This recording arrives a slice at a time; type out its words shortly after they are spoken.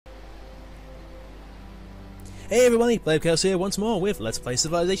Hey everybody, Chaos here once more with Let's Play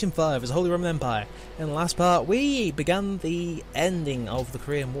Civilization 5 as a Holy Roman Empire. In the last part, we began the ending of the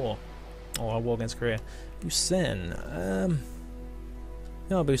Korean War. Or our war against Korea. Busan.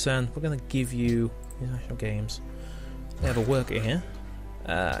 No, Busan, we're going to give you international games. We have a worker here.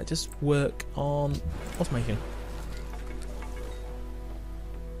 Just work on automation.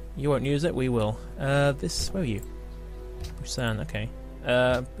 You won't use it, we will. Where are you? Busan, okay.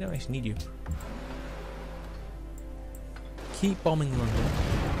 We don't actually need you. Keep bombing London.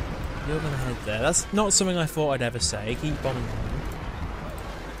 You're gonna head there. That's not something I thought I'd ever say. Keep bombing London.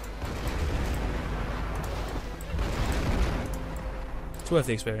 It's worth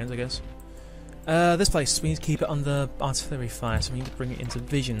the experience, I guess. This place, we need to keep it under artillery fire, so we need to bring it into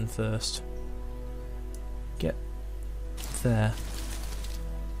vision first. Get there.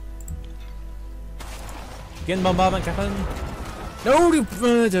 Begin bombardment, Captain. No,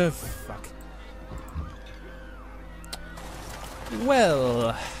 fuck.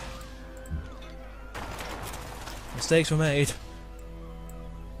 Well, mistakes were made.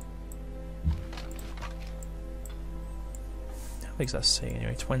 How big's that sea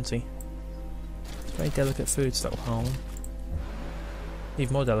anyway? 20. It's very delicate food stockpile.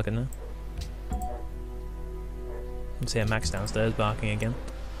 Even more delicate now. You can see a Max downstairs barking again.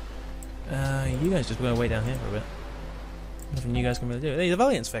 You guys just gonna wait down here for a bit. Nothing you guys can really do. Hey, the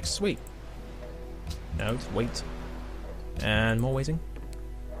Valiant's fixed. Sweet. No, just wait. And more waiting.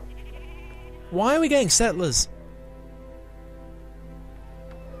 Why are we getting settlers?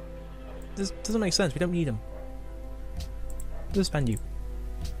 This doesn't make sense. We don't need them. Just spend you.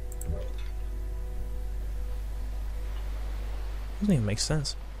 Doesn't even make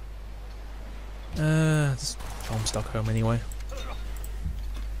sense. Just bomb Stockholm anyway.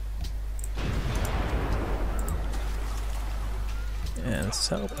 And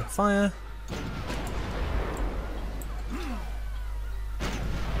set up a fire.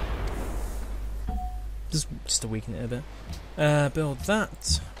 Just to weaken it a bit. Build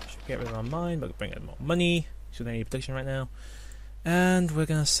that. Should get rid of our mine, but bring in more money. Should need production right now. And we're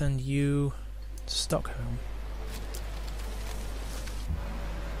gonna send you to Stockholm.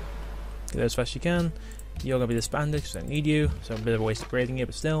 Get there as fast as you can. You're gonna be disbanded because I don't need you, so a bit of a waste of grading it,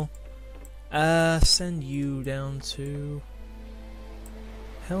 but still. Send you down to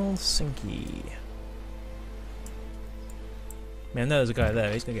Helsinki. Man, there's a guy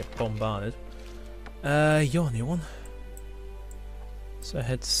there. He's gonna get bombarded. You're a new one. So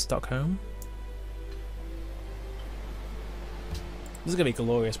head to Stockholm. This is gonna be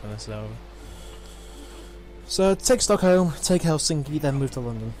glorious when this is over. So take Stockholm, take Helsinki, then move to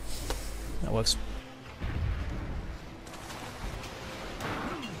London. That works.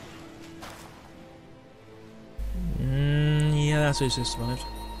 Yeah, that's who's just survived.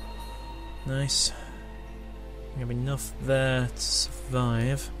 Nice. We have enough there to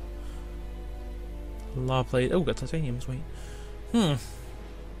survive. Lava plate. Oh, got titanium, sweet. What's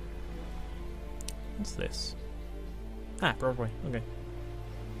this? Ah, Broadway. Okay.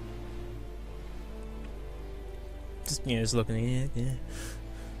 Just looking here. Yeah.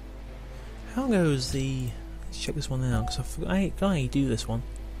 How goes the? Let's check this one out because I forgot. I can't do this one.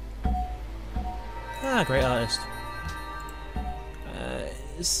 Ah, great artist.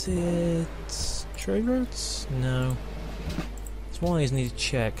 Is it trade routes? No. It's one of these I need to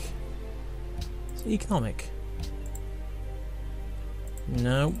check. Is it economic?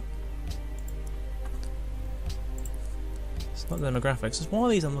 No. It's not demographics. It's one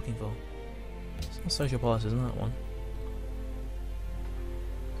of these I'm looking for. It's not social policies, isn't that one?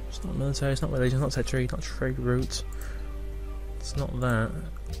 It's not military, it's not religion, it's not trade routes. It's not that.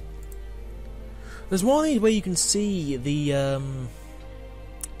 There's one of these where you can see the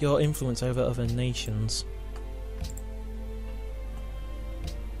your influence over other nations.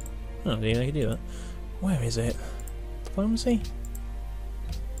 Oh, I can do that. Where is it? Diplomacy?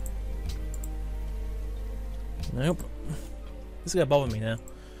 Nope. This is gonna bother me now.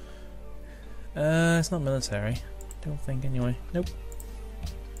 It's not military. Don't think anyway. Nope.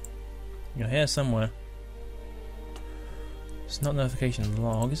 You're here somewhere. It's not notification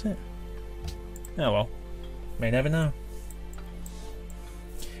log, is it? Oh well. May never know.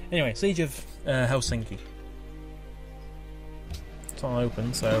 Anyway, Siege of Helsinki. It's all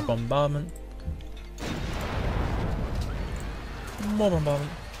open, so bombardment. More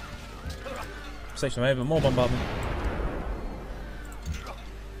bombardment. Station over, more bombardment.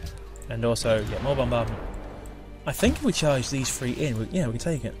 And also, yeah, more bombardment. I think if we charge these three in, we can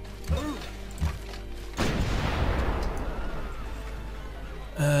take it.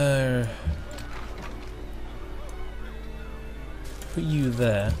 Put you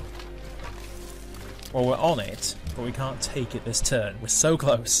there. Well, we're on it, but we can't take it this turn. We're so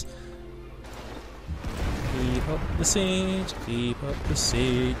close. Keep up the siege, keep up the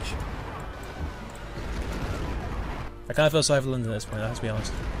siege. I kind of feel sorry for London at this point, I have to be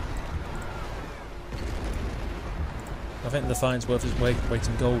honest. I think the fine's worth its weight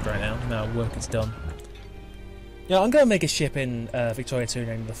in gold right now, no matter work it's done. Yeah, I'm going to make a ship in Victoria 2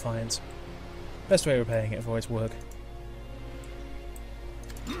 named the Defiance. Best way of repaying it for its work.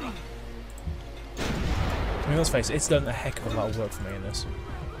 I mean, let's face it, it's done a heck of a lot of work for me in this.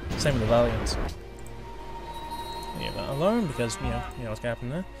 Same with the Valiants. Leave that alone because, you know what's going to happen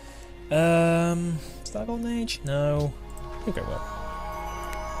there. Is that Golden Age? No. Okay, well.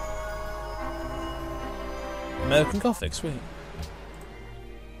 American Gothic, sweet.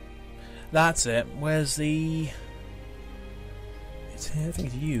 That's it. Where's the... It's here, I think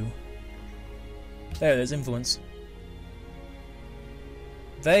it's you. There it is, influence.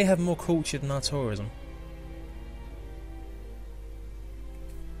 They have more culture than our tourism.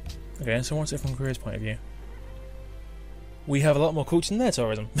 Okay, so what's it from Korea's point of view? We have a lot more culture than their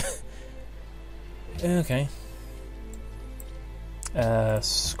tourism. Okay.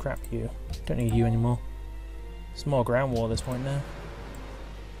 Scrap you. Don't need you anymore. It's more ground war at this point now.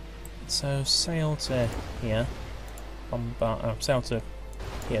 So sail to here. Bombard. Oh, sail to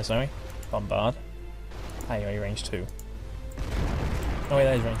here. Sorry. Bombard. Ah, you're range 2. Oh wait,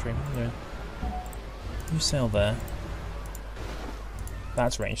 that is range 3. Yeah. You sail there.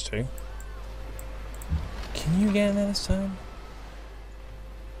 That's range 2. Can you get in there this time?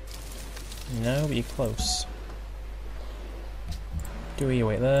 No, but you're close. Do you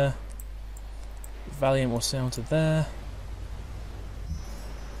wait there? Valiant will sail to there.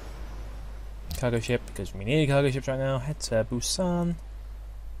 Cargo ship, because we need cargo ships right now. Head to Busan.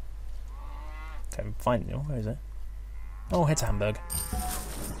 Okay, I'm finding you. Where is it? Oh, head to Hamburg.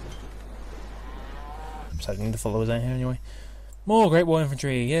 So I need the followers out here anyway. More Great War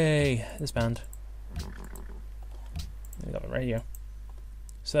Infantry, yay! Disband. We got the radio.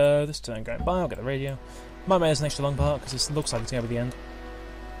 So this turn going by, I'll get the radio. Might make this an extra long part because this looks like it's going to be the end.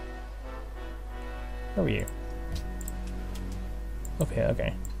 Where are you? Up here,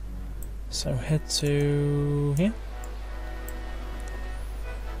 okay. So head to here.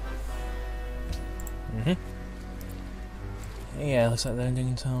 Yeah, looks like they're doing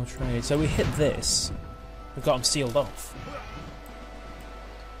internal trade. So we hit this. We've got them sealed off.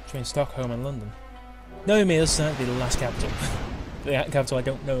 Between Stockholm and London. No, me, this is certainly the last capital. The capital I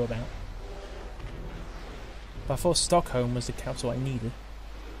don't know about. But I thought Stockholm was the capital I needed.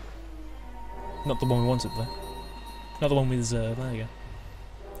 Not the one we wanted though. Not the one we deserve, there you go.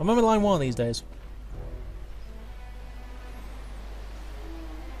 I'm on line 1 these days.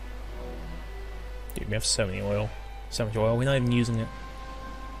 Dude, we have so many oil. So much oil, we're not even using it.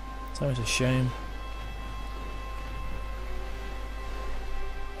 So much a shame.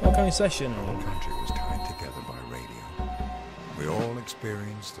 Welcome session. The whole country was tied together by radio. We all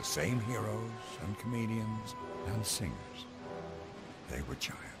experienced the same heroes and comedians and singers. They were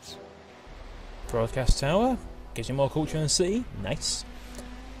giants. Broadcast tower. Gives you more culture in the city. Nice.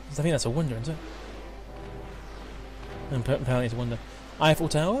 I think that's a wonder, isn't it? Apparently it's a wonder. Eiffel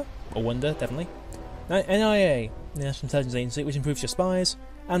Tower. A wonder, definitely. NIA. The National Intelligence Agency, which improves your spies.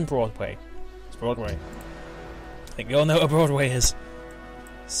 And Broadway. It's Broadway. I think we all know what Broadway is.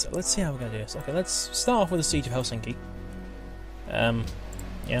 So let's see how we're going to do this. Okay, let's start off with the Siege of Helsinki. Yeah.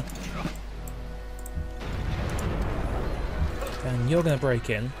 And you're going to break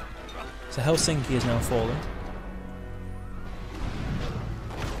in. So Helsinki is now fallen.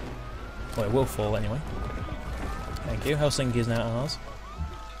 Well, it will fall anyway. Thank you. Helsinki is now ours.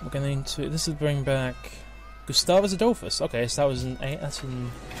 We're going to... This is bring back... Gustavus Adolphus. Okay, so that was that's in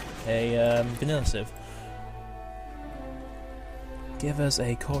a vanillitive. Give us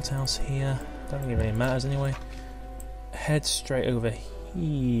a courthouse here. Don't think it really matters anyway. Head straight over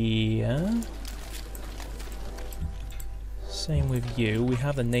here. Same with you. We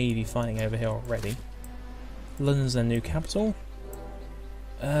have the navy fighting over here already. London's their new capital.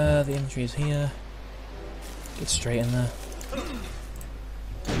 The infantry is here. Get straight in there.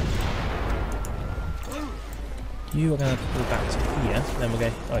 You are going to pull back to here. Then we're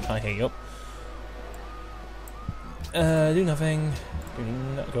going. Oh, I can't hear you up. Do nothing. Do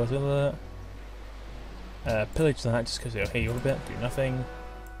not go to the pillage that just because it'll hear you a bit. Do nothing.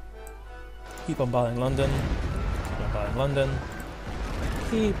 Keep bombarding London. Keep bombarding London.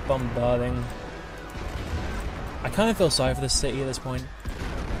 Keep bombarding. I kind of feel sorry for this city at this point.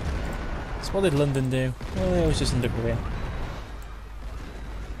 So what did London do? Well, it was just in Korea.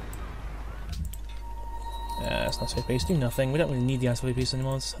 It's Ice Piece, do nothing. We don't really need the Ice Piece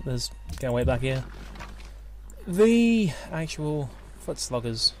anymore. Let's get away back here. The actual foot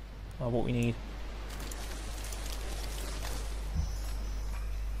sluggers are what we need.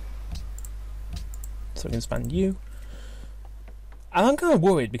 So we can expand you. And I'm kind of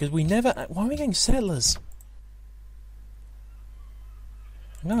worried because we never... Why are we getting settlers?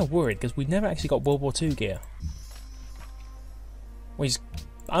 I'm kind of worried because we never actually got World War II gear. Which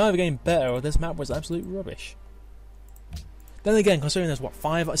I'm either getting better or this map was absolute rubbish. Then again, considering there's what,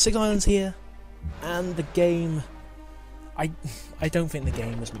 6 islands here, and the game... I don't think the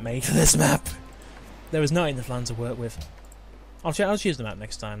game was made for this map. There was not enough land to work with. I'll choose the map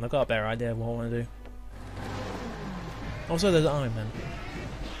next time. I've got a better idea of what I want to do. Also, there's Iron Man.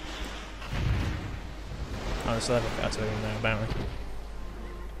 Oh, there's a cutter in there, apparently.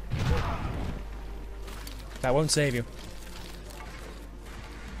 That won't save you.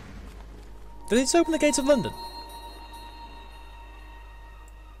 Did it just open the gates of London?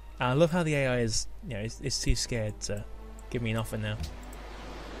 I love how the AI is, you know, is too scared to give me an offer now.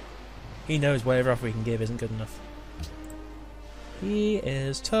 He knows whatever offer he can give isn't good enough. He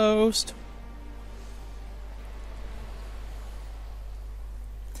is toast.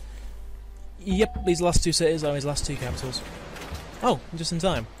 Yep, these last 2 cities are his last 2 capitals. Oh, just in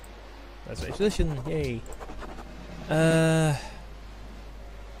time. That's Civilisation, yay.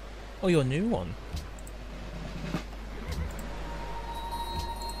 Oh, your new one.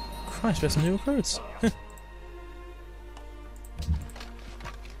 Christ, we have some new recruits.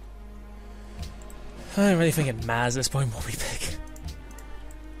 I'm really thinking Maz at this point what we pick.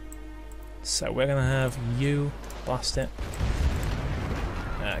 So we're gonna have you blast it.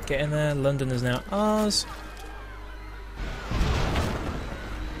 Get in there. London is now ours.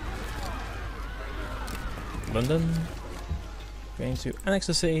 London. Going to annex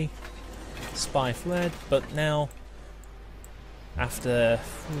the city. Spy fled, but now after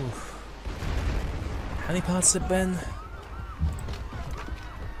how many parts has it been? I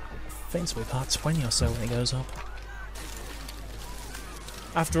think it's probably part 20 or so when it goes up.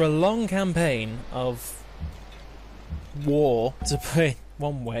 After a long campaign of war, to put it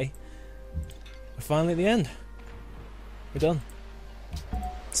one way, we're finally at the end. We're done.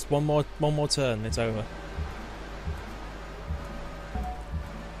 It's one more turn, it's over.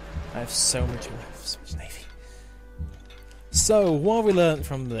 I have so much navy. So, what have we learnt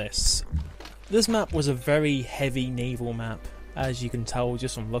from this? This map was a very heavy naval map, as you can tell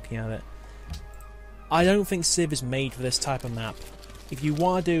just from looking at it. I don't think Civ is made for this type of map. If you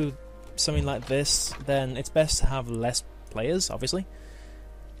want to do something like this, then it's best to have less players, obviously.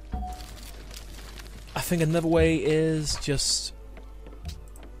 I think another way is just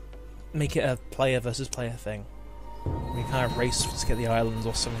make it a player versus player thing. We kind of race to get the islands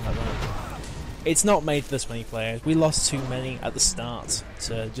or something like that. It's not made for this many players. We lost too many at the start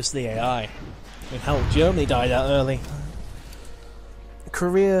to just the AI. I mean, hell, Germany died out early.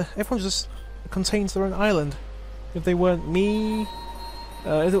 Korea, everyone just contains their own island. If they weren't me...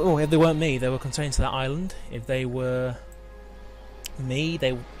 if they weren't me, they were contained to that island. If they were me,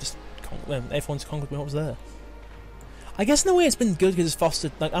 they just... everyone's conquered what was there. I guess in a way it's been good because it's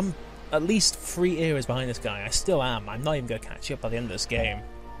fostered... Like, I'm at least 3 eras behind this guy. I still am. I'm not even going to catch up by the end of this game.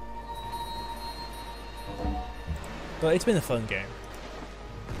 But it's been a fun game.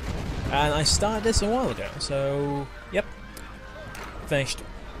 And I started this a while ago, so... Yep. Finished.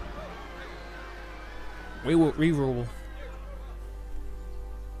 We will re-rule.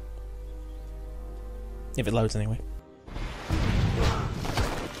 If it loads anyway.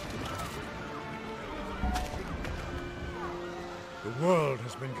 The world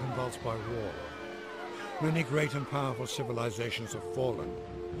has been convulsed by war. Many great and powerful civilizations have fallen,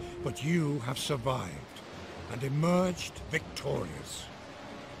 but you have survived and emerged victorious.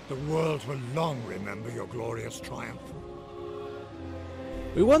 The world will long remember your glorious triumph.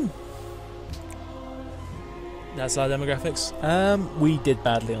 We won. That's our demographics. We did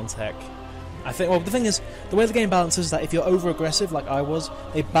badly on tech. I think. Well, the thing is, the way the game balances is that if you're over-aggressive, like I was,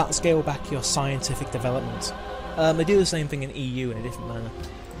 they scale back your scientific development. They do the same thing in EU in a different manner.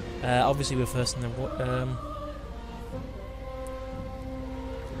 Obviously, we're first in the.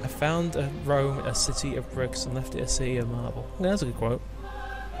 I found Rome a city of bricks and left it a city of marble. Yeah, that's a good quote.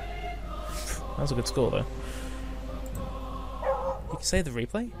 That was a good score, though. You can save the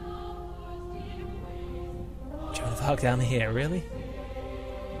replay? Joan of Arc down here, really?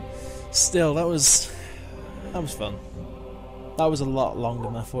 Still, that was fun. That was a lot longer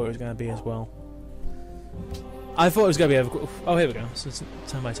than I thought it was going to be as well. I thought it was going to be over... Oh, here we go. So it's a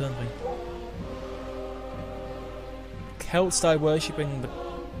turn by turn thing. Celts started worshipping the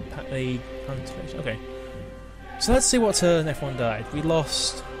okay. So let's see what turn F1 died. We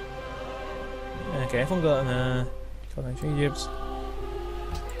lost... Okay, F1 got an Egypt.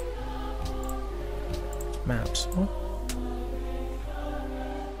 Maps. What?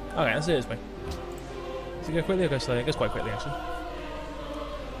 Okay, let's do it this way. Does it go quickly or go slowly? It goes quite quickly, actually.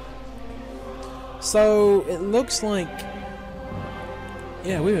 So, it looks like...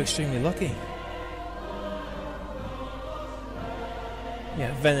 Yeah, we were extremely lucky.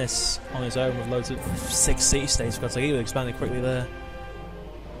 Yeah, Venice on his own with loads of 6 city-states, because he would expanded quickly there.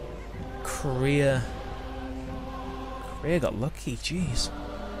 Korea got lucky, jeez.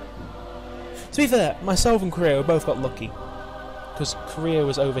 To be fair, myself and Korea both got lucky. Because Korea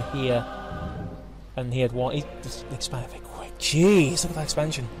was over here, and he had one. He just expanded very quick. Jeez, look at that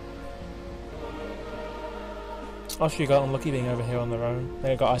expansion. Austria got unlucky being over here on their own.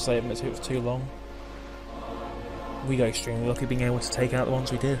 They got isolated for too long. We got extremely lucky being able to take out the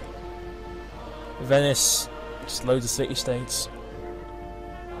ones we did. Venice, just loads of city-states.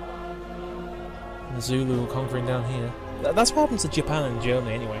 And Zulu conquering down here. That's what happens to Japan and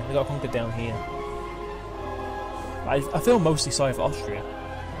Germany anyway. They got conquered down here. I feel mostly sorry for Austria.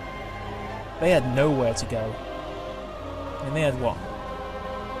 They had nowhere to go. And they had what?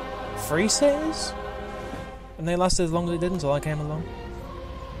 3 cities? And they lasted as long as they did until I came along.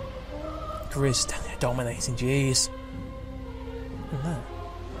 Korea's down there dominating, jeez. Look at that.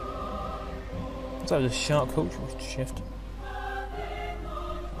 Looks like it was a sharp cultural shift.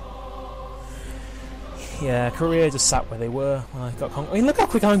 Yeah, Korea just sat where they were when I got conquered. I mean, look how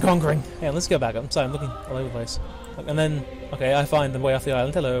quick I'm conquering! Yeah, let's go back. I'm sorry, I'm looking all over the place. And then, okay, I find the way off the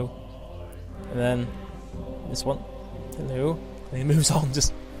island. Hello. And then, this one. Hello. And he moves on,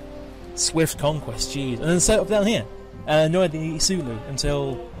 just swift conquest, jeez. And then set up down here. And annoyed the Sulu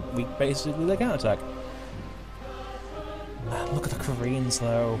until we basically did a counterattack. Man, look at the Koreans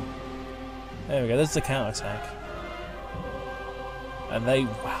though. There we go, there's the counterattack. And they,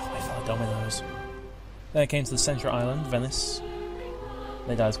 wow, they fell like dominoes. Then it came to the central island, Venice.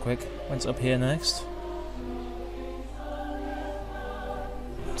 They died quick. Went up here next.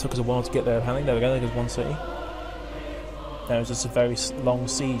 Took us a while to get there apparently. There we go, there goes one city. Then it was just a very long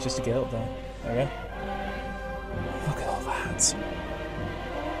siege just to get up there. There we go. Look at all that.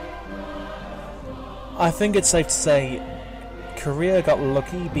 I think it's safe to say Korea got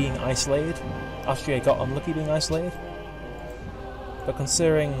lucky being isolated. Austria got unlucky being isolated. But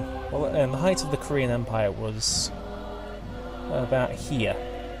considering, well, the height of the Korean Empire was about here.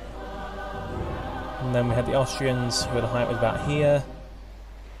 And then we had the Austrians, who the height was about here.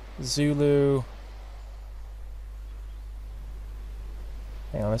 Zulu.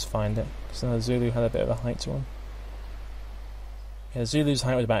 Hang on, let's find it. Because the Zulu had a bit of a height to him. Yeah, Zulu's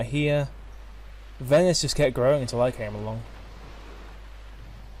height was about here. Venice just kept growing until I came along.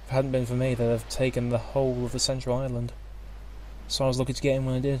 If it hadn't been for me, they'd have taken the whole of the central island. So I was lucky to get in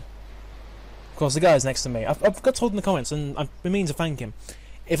when I did. Of course, the guy's next to me. I've got told in the comments, and I've been meaning to thank him.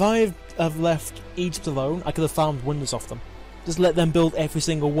 If I have left Egypt alone, I could have farmed wonders off them. Just let them build every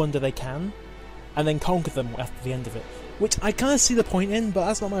single wonder they can, and then conquer them after the end of it. Which I kind of see the point in, but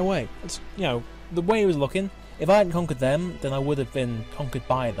that's not my way. It's, you know, the way it was looking, if I hadn't conquered them, then I would have been conquered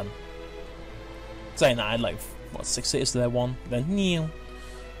by them. Saying that, I had like, what, 6 cities to their 1, then kneel.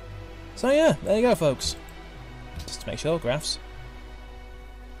 So yeah, there you go folks. Just to make sure, graphs.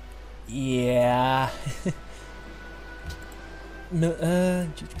 Yeah. I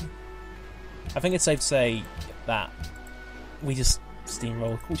think it's safe to say that we just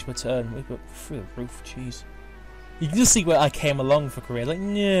steamrolled culture per turn. We put through the roof, jeez. You can just see where I came along for Korea, like,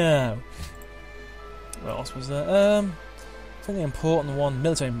 no. What else was there? I think the important one,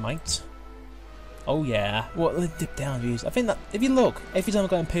 military might. Oh yeah. Well, they dip down, jeez. I think that, if you look, every time I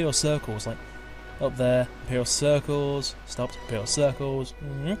got Imperial Circles, like, up there, Imperial Circles, stopped, Imperial Circles,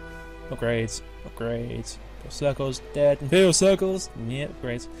 upgrades, upgrades, Imperial Circles, dead, Imperial Circles, yeah,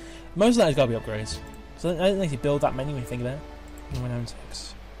 upgrades. Most of that has got to be upgrades. So I didn't actually build that many when you think of that.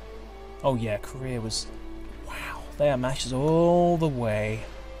 Oh yeah, Korea was, wow, they had matches all the way.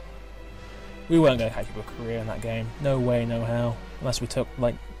 We weren't going to catch up with Korea in that game. No way, no how. Unless we took,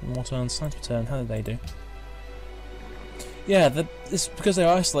 like, more turns, science per turn. How did they do? Yeah, it's because they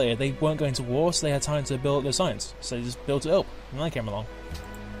were isolated. They weren't going to war, so they had time to build up their science. So they just built it up, and I came along.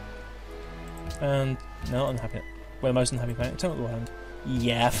 And, no, unhappy. We're the most unhappy planet. Total hand.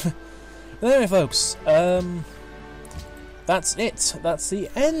 Yeah. But anyway, folks, that's it. That's the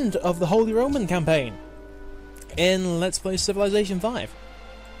end of the Holy Roman campaign in Let's Play Civilization 5.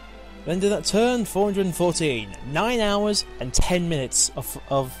 Then did that turn 414. 9 hours and 10 minutes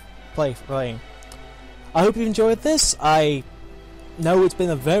of playing. I hope you've enjoyed this. I know it's been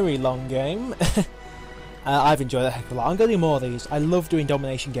a very long game. I've enjoyed it a heck of a lot. I'm going to do more of these. I love doing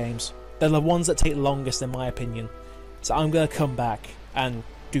domination games. They're the ones that take longest in my opinion. So I'm going to come back and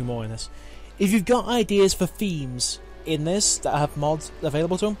do more in this. If you've got ideas for themes in this that have mods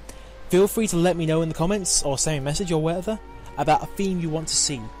available to them, feel free to let me know in the comments or send me a message or whatever about a theme you want to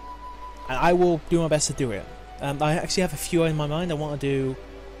see. And I will do my best to do it. I actually have a few in my mind. I want to do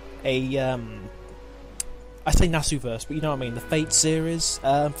a... I say Nasuverse, but you know what I mean. The Fate series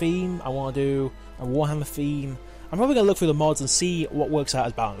theme. I want to do a Warhammer theme. I'm probably going to look through the mods and see what works out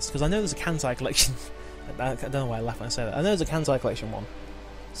as balanced, because I know there's a Kansai collection. I don't know why I laugh when I say that. I know there's a Kansai collection one,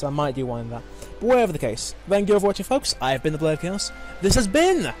 so I might do one in that. But whatever the case, thank you for watching, folks. I have been the Blade of Chaos. This has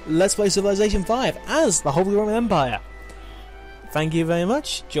been Let's Play Civilization 5 as the Holy Roman Empire. Thank you very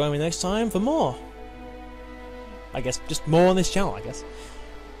much. Join me next time for more. I guess just more on this channel, I guess.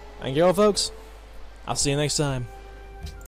 Thank you all, folks. I'll see you next time.